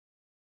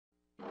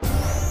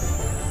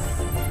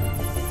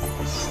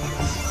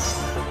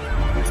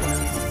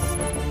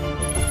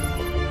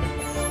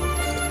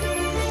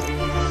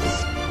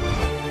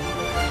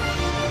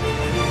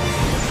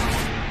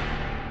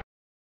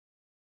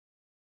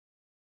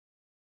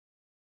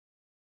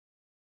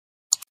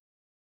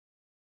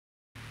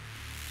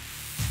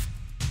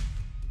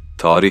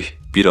Tarih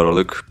 1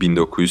 Aralık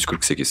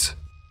 1948.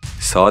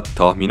 Saat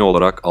tahmini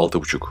olarak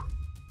 6.30.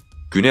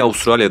 Güney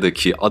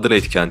Avustralya'daki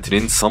Adelaide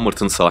kentinin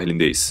Somerton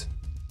sahilindeyiz.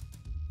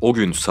 O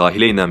gün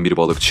sahile inen bir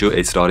balıkçı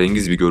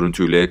esrarengiz bir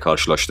görüntüyle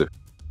karşılaştı.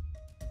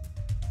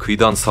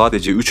 Kıyıdan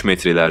sadece 3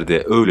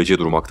 metrelerde öylece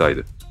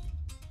durmaktaydı.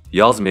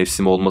 Yaz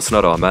mevsimi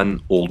olmasına rağmen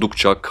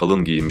oldukça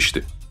kalın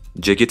giyinmişti.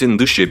 Ceketin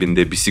dış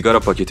cebinde bir sigara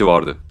paketi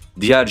vardı.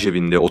 Diğer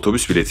cebinde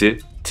otobüs bileti,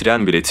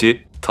 tren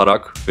bileti,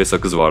 tarak ve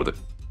sakız vardı.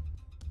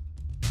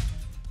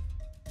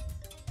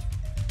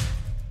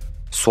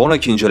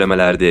 Sonraki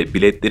incelemelerde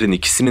biletlerin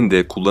ikisinin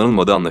de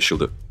kullanılmadığı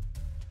anlaşıldı.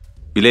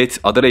 Bilet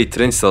Adelaide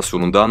tren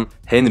istasyonundan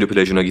Henry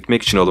plajına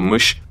gitmek için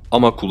alınmış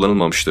ama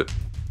kullanılmamıştı.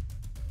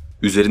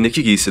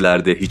 Üzerindeki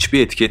giysilerde hiçbir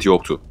etiket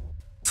yoktu.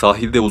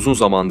 Sahilde uzun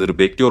zamandır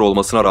bekliyor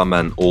olmasına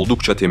rağmen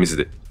oldukça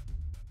temizdi.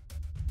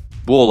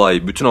 Bu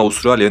olay bütün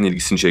Avustralya'nın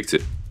ilgisini çekti.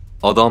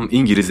 Adam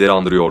İngilizleri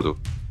andırıyordu.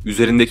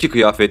 Üzerindeki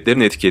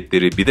kıyafetlerin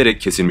etiketleri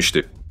bilerek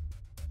kesilmişti.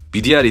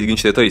 Bir diğer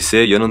ilginç detay ise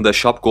yanında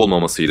şapka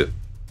olmamasıydı.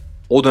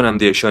 O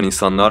dönemde yaşayan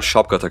insanlar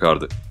şapka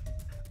takardı.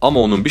 Ama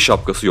onun bir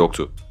şapkası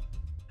yoktu.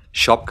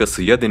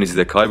 Şapkası ya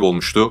denizde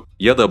kaybolmuştu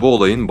ya da bu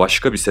olayın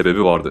başka bir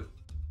sebebi vardı.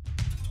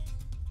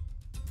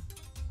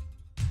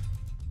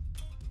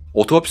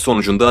 Otopsi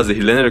sonucunda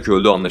zehirlenerek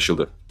öldüğü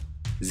anlaşıldı.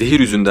 Zehir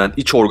yüzünden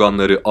iç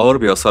organları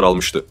ağır bir hasar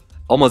almıştı.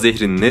 Ama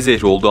zehrin ne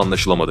zehri olduğu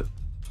anlaşılamadı.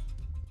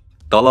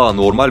 Dalağı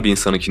normal bir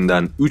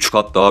insanınkinden 3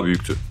 kat daha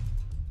büyüktü.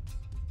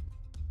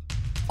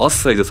 Az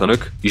sayıda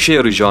tanık işe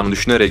yarayacağını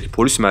düşünerek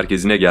polis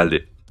merkezine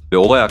geldi ve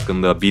olay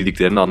hakkında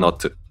bildiklerini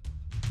anlattı.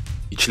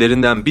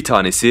 İçlerinden bir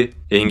tanesi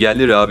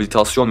engelli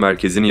rehabilitasyon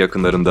merkezinin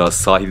yakınlarında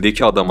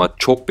sahildeki adama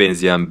çok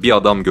benzeyen bir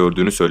adam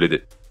gördüğünü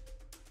söyledi.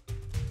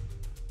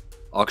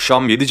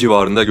 Akşam 7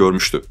 civarında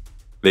görmüştü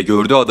ve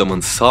gördüğü adamın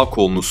sağ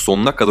kolunu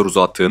sonuna kadar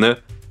uzattığını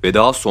ve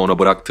daha sonra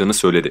bıraktığını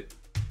söyledi.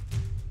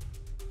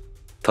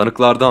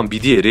 Tanıklardan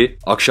bir diğeri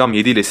akşam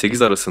 7 ile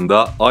 8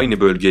 arasında aynı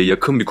bölgeye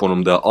yakın bir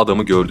konumda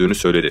adamı gördüğünü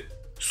söyledi.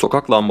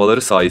 Sokak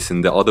lambaları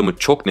sayesinde adamı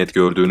çok net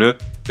gördüğünü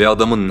ve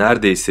adamın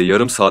neredeyse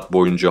yarım saat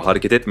boyunca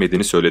hareket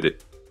etmediğini söyledi.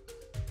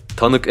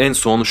 Tanık en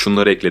son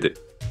şunları ekledi.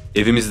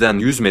 Evimizden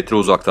 100 metre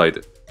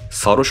uzaktaydı.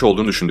 Sarhoş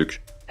olduğunu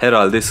düşündük.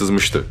 Herhalde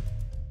sızmıştı.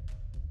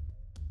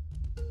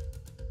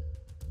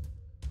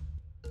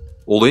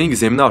 Olayın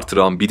gizemini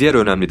artıran bir diğer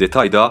önemli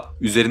detay da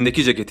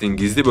üzerindeki ceketin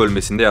gizli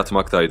bölmesinde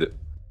yatmaktaydı.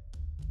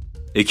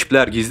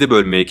 Ekipler gizli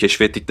bölmeyi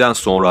keşfettikten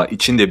sonra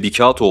içinde bir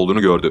kağıt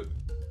olduğunu gördü.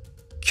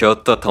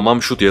 Kağıtta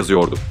Tamam Shud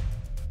yazıyordu.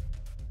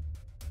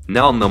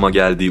 Ne anlama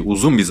geldiği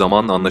uzun bir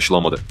zaman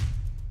anlaşılamadı.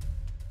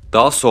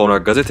 Daha sonra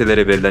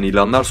gazetelere verilen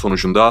ilanlar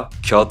sonucunda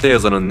kağıtta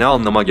yazanın ne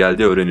anlama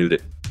geldiği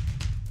öğrenildi.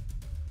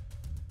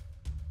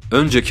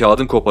 Önce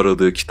kağıdın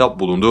koparıldığı kitap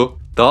bulundu,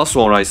 daha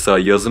sonra ise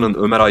yazının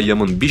Ömer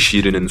Hayyam'ın bir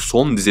şiirinin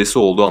son dizesi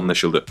olduğu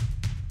anlaşıldı.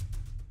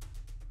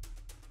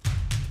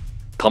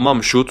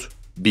 Tamam Shud,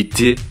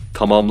 bitti,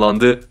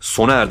 tamamlandı,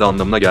 sona erdi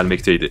anlamına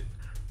gelmekteydi.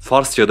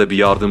 Farsçada bir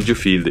yardımcı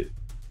fiildi.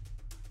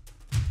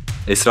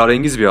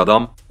 Esrarengiz bir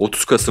adam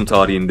 30 Kasım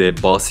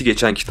tarihinde bahsi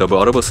geçen kitabı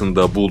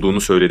arabasında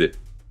bulduğunu söyledi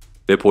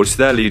ve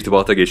polislerle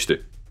irtibata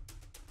geçti.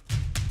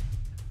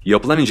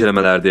 Yapılan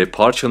incelemelerde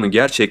parçanın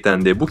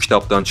gerçekten de bu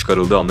kitaptan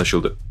çıkarıldığı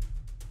anlaşıldı.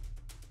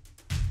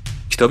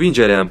 Kitabı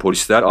inceleyen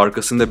polisler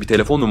arkasında bir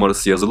telefon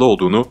numarası yazılı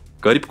olduğunu,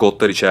 garip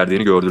kodlar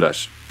içerdiğini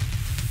gördüler.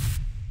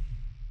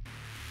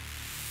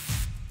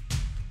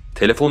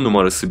 Telefon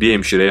numarası bir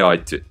hemşireye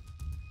aitti.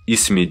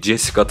 İsmi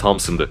Jessica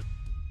Thompson'dı.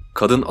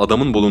 Kadın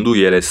adamın bulunduğu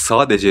yere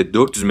sadece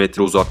 400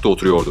 metre uzakta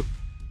oturuyordu.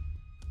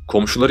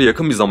 Komşuları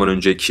yakın bir zaman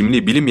önce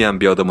kimliği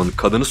bilinmeyen bir adamın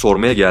kadını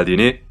sormaya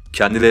geldiğini,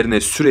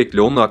 kendilerine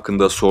sürekli onun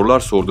hakkında sorular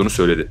sorduğunu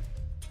söyledi.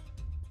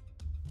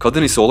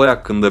 Kadın ise olay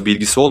hakkında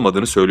bilgisi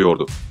olmadığını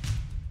söylüyordu.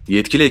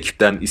 Yetkili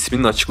ekipten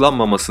isminin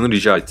açıklanmamasını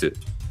rica etti.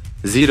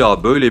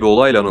 Zira böyle bir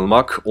olayla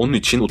anılmak onun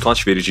için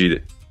utanç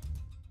vericiydi.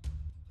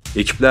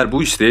 Ekipler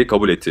bu isteği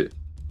kabul etti.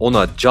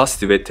 Ona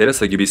Justy ve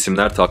Teresa gibi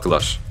isimler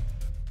taktılar.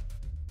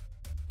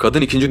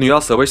 Kadın 2.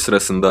 Dünya Savaşı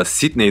sırasında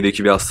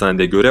Sydney'deki bir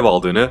hastanede görev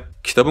aldığını,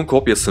 kitabın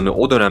kopyasını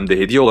o dönemde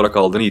hediye olarak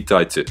aldığını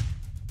iddia etti.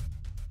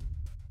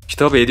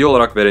 Kitabı hediye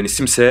olarak veren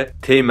isimse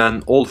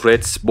Teğmen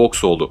Alfred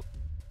Box oldu.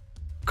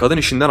 Kadın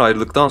işinden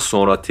ayrıldıktan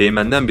sonra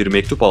Teğmen'den bir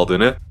mektup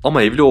aldığını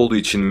ama evli olduğu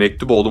için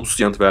mektuba olumsuz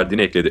yanıt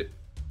verdiğini ekledi.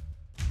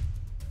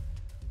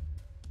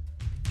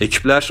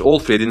 Ekipler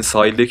Alfred'in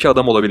sahildeki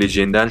adam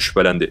olabileceğinden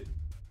şüphelendi.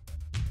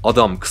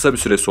 Adam kısa bir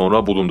süre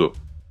sonra bulundu.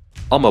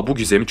 Ama bu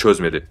gizemi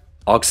çözmedi.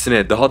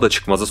 Aksine daha da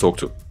çıkmaza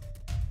soktu.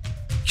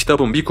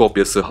 Kitabın bir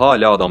kopyası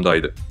hala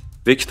adamdaydı.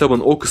 Ve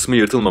kitabın o kısmı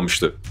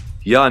yırtılmamıştı.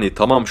 Yani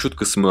Tamam Shud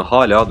kısmı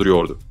hala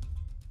duruyordu.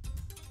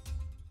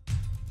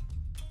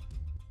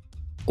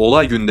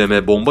 Olay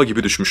gündeme bomba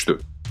gibi düşmüştü.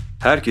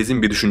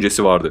 Herkesin bir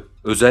düşüncesi vardı.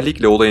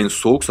 Özellikle olayın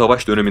Soğuk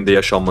Savaş döneminde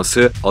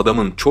yaşanması,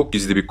 adamın çok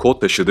gizli bir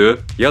kod taşıdığı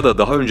ya da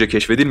daha önce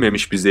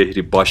keşfedilmemiş bir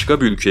zehri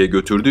başka bir ülkeye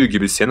götürdüğü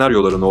gibi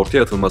senaryoların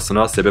ortaya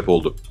atılmasına sebep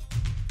oldu.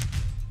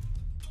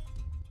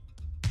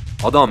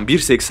 Adam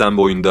 1.80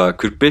 boyunda,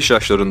 45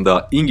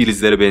 yaşlarında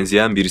İngilizlere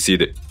benzeyen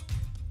birisiydi.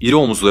 İri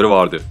omuzları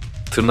vardı.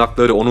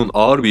 Tırnakları onun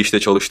ağır bir işte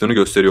çalıştığını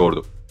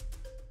gösteriyordu.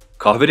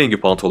 Kahverengi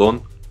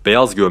pantolon,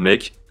 beyaz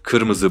gömlek,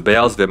 kırmızı,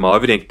 beyaz ve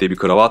mavi renkte bir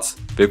kravat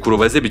ve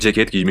kruvaze bir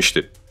ceket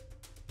giymişti.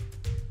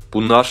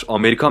 Bunlar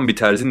Amerikan bir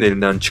terzinin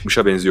elinden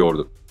çıkmışa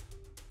benziyordu.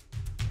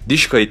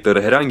 Diş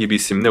kayıtları herhangi bir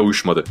isimle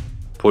uyuşmadı.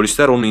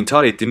 Polisler onun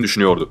intihar ettiğini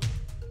düşünüyordu.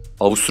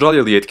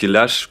 Avustralyalı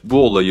yetkililer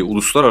bu olayı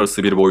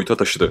uluslararası bir boyuta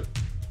taşıdı.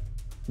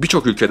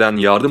 Birçok ülkeden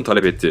yardım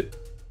talep etti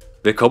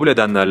ve kabul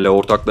edenlerle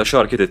ortaklaşa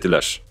hareket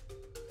ettiler.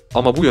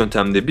 Ama bu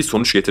yöntemde bir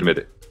sonuç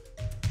getirmedi.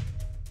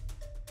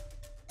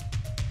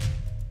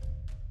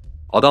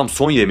 Adam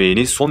son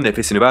yemeğini son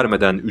nefesini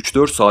vermeden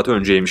 3-4 saat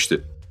önce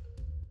yemişti.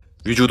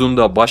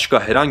 Vücudunda başka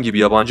herhangi bir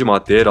yabancı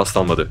maddeye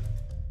rastlanmadı.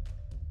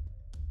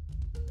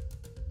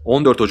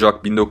 14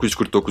 Ocak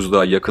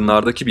 1949'da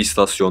yakınlardaki bir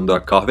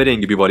istasyonda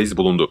kahverengi bir valiz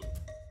bulundu.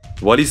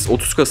 Valiz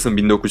 30 Kasım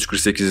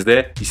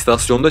 1948'de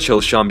istasyonda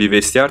çalışan bir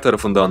vestiyer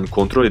tarafından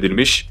kontrol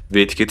edilmiş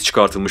ve etiketi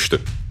çıkartılmıştı.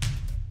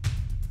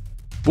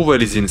 Bu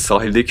valizin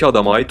sahildeki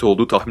adama ait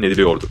olduğu tahmin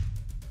ediliyordu.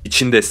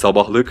 İçinde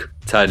sabahlık,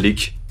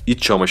 terlik,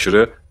 iç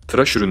çamaşırı,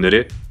 tıraş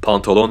ürünleri,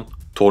 pantolon,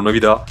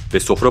 tornavida ve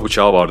sofra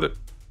bıçağı vardı.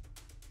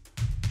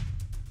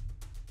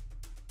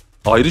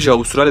 Ayrıca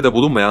Avustralya'da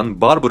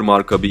bulunmayan Barber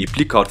marka bir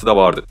iplik kartı da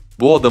vardı.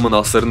 Bu adamın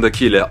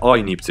aslarındakiyle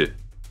aynı ipti.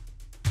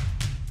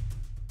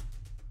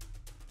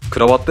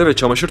 Kravatta ve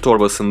çamaşır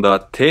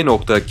torbasında T.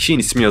 Kin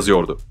ismi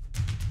yazıyordu.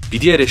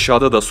 Bir diğer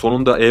eşyada da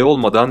sonunda E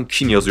olmadan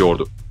Kin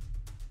yazıyordu.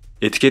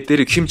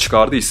 Etiketleri kim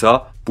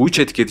çıkardıysa bu üç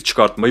etiketi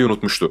çıkartmayı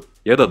unutmuştu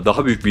ya da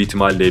daha büyük bir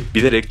ihtimalle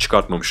bilerek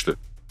çıkartmamıştı.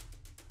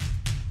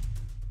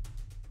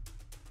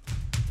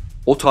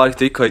 O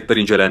tarihteki kayıtlar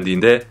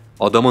incelendiğinde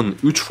adamın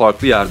 3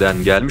 farklı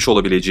yerden gelmiş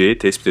olabileceği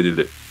tespit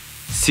edildi.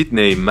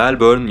 Sydney,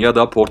 Melbourne ya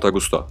da Port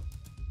Augusta.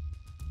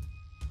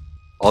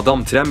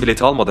 Adam tren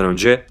bileti almadan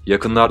önce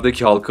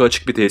yakınlardaki halka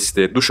açık bir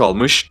tesiste duş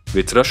almış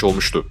ve tıraş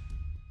olmuştu.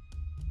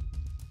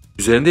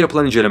 Üzerinde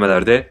yapılan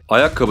incelemelerde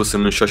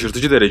ayakkabısının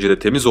şaşırtıcı derecede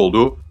temiz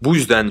olduğu, bu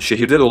yüzden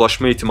şehirde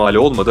dolaşma ihtimali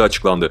olmadığı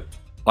açıklandı.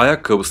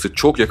 Ayakkabısı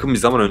çok yakın bir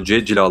zaman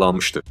önce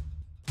cilalanmıştı.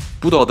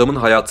 Bu da adamın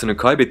hayatını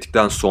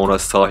kaybettikten sonra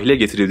sahile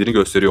getirildiğini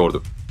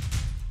gösteriyordu.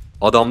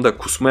 Adamda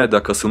kusma ya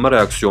da kasılma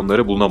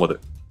reaksiyonları bulunamadı.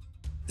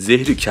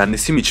 Zehri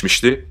kendisi mi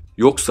içmişti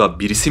yoksa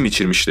birisi mi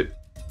içirmişti?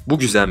 Bu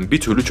gizem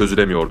bir türlü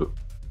çözülemiyordu.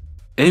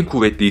 En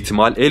kuvvetli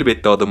ihtimal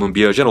elbette adamın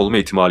bir ajan olma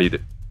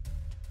ihtimaliydi.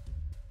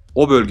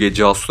 O bölge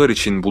casuslar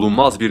için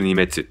bulunmaz bir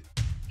nimetti.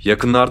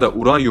 Yakınlarda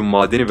uranyum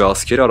madeni ve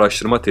askeri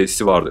araştırma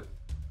tesisi vardı.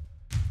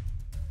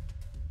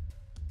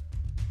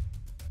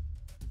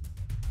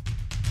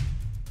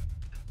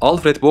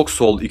 Alfred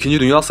Boxhall 2.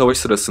 Dünya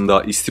Savaşı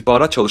sırasında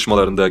istihbarat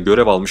çalışmalarında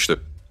görev almıştı.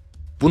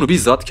 Bunu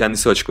bizzat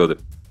kendisi açıkladı.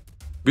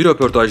 Bir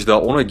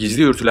röportajda ona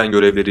gizli yürütülen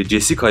görevleri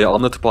Jessica'ya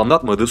anlatıp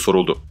anlatmadığı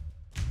soruldu.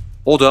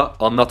 O da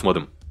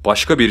anlatmadım.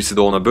 Başka birisi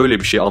de ona böyle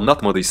bir şey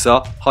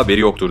anlatmadıysa haberi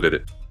yoktur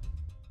dedi.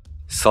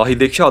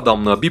 Sahildeki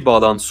adamla bir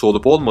bağlantısı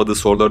olup olmadığı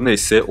sorularına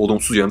ise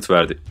olumsuz yanıt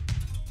verdi.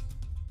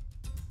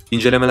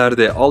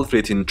 İncelemelerde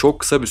Alfred'in çok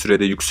kısa bir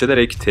sürede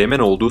yükselerek teğmen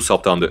olduğu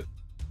saptandı.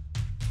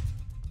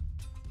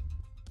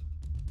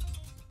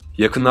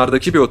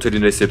 Yakınlardaki bir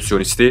otelin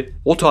resepsiyonisti,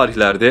 o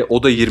tarihlerde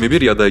oda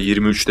 21 ya da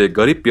 23'te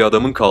garip bir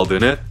adamın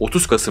kaldığını,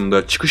 30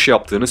 Kasım'da çıkış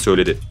yaptığını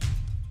söyledi.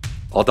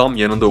 Adam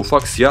yanında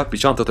ufak siyah bir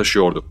çanta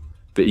taşıyordu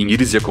ve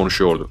İngilizce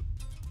konuşuyordu.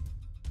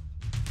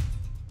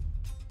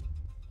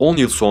 10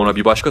 yıl sonra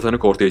bir başka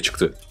tanık ortaya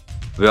çıktı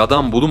ve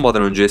adam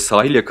bulunmadan önce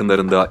sahil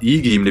yakınlarında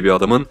iyi giyimli bir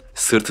adamın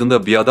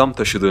sırtında bir adam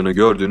taşıdığını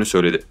gördüğünü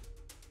söyledi.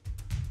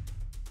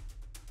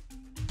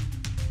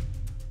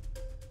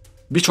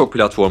 Birçok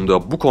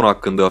platformda bu konu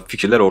hakkında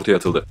fikirler ortaya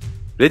atıldı.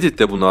 Reddit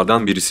de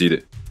bunlardan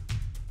birisiydi.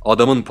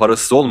 Adamın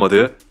parasız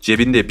olmadığı,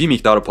 cebinde bir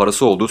miktar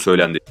parası olduğu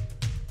söylendi.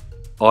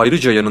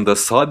 Ayrıca yanında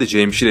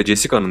sadece hemşire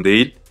Jessica'nın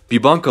değil,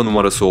 bir banka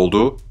numarası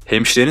olduğu,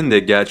 hemşirenin de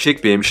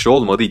gerçek bir hemşire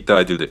olmadığı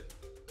iddia edildi.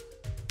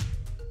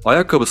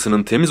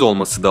 Ayakkabısının temiz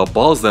olması da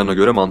bazılarına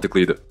göre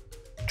mantıklıydı.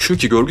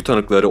 Çünkü görgü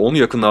tanıkları onu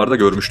yakınlarda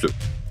görmüştü.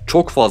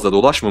 Çok fazla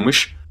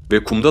dolaşmamış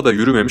ve kumda da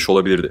yürümemiş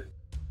olabilirdi.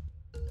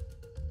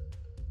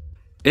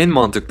 En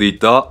mantıklı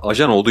iddia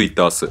ajan olduğu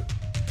iddiası.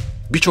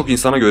 Birçok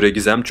insana göre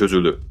gizem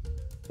çözüldü.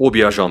 O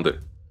bir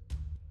ajandı.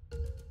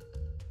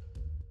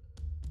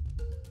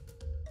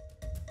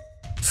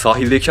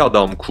 Sahildeki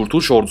adam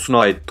Kurtuluş Ordusu'na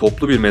ait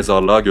toplu bir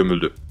mezarlığa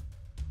gömüldü.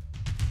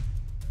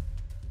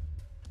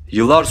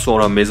 Yıllar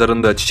sonra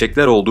mezarında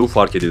çiçekler olduğu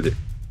fark edildi.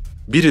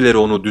 Birileri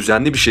onu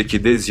düzenli bir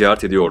şekilde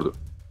ziyaret ediyordu.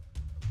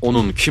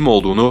 Onun kim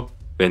olduğunu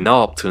ve ne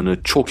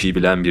yaptığını çok iyi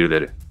bilen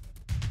birileri.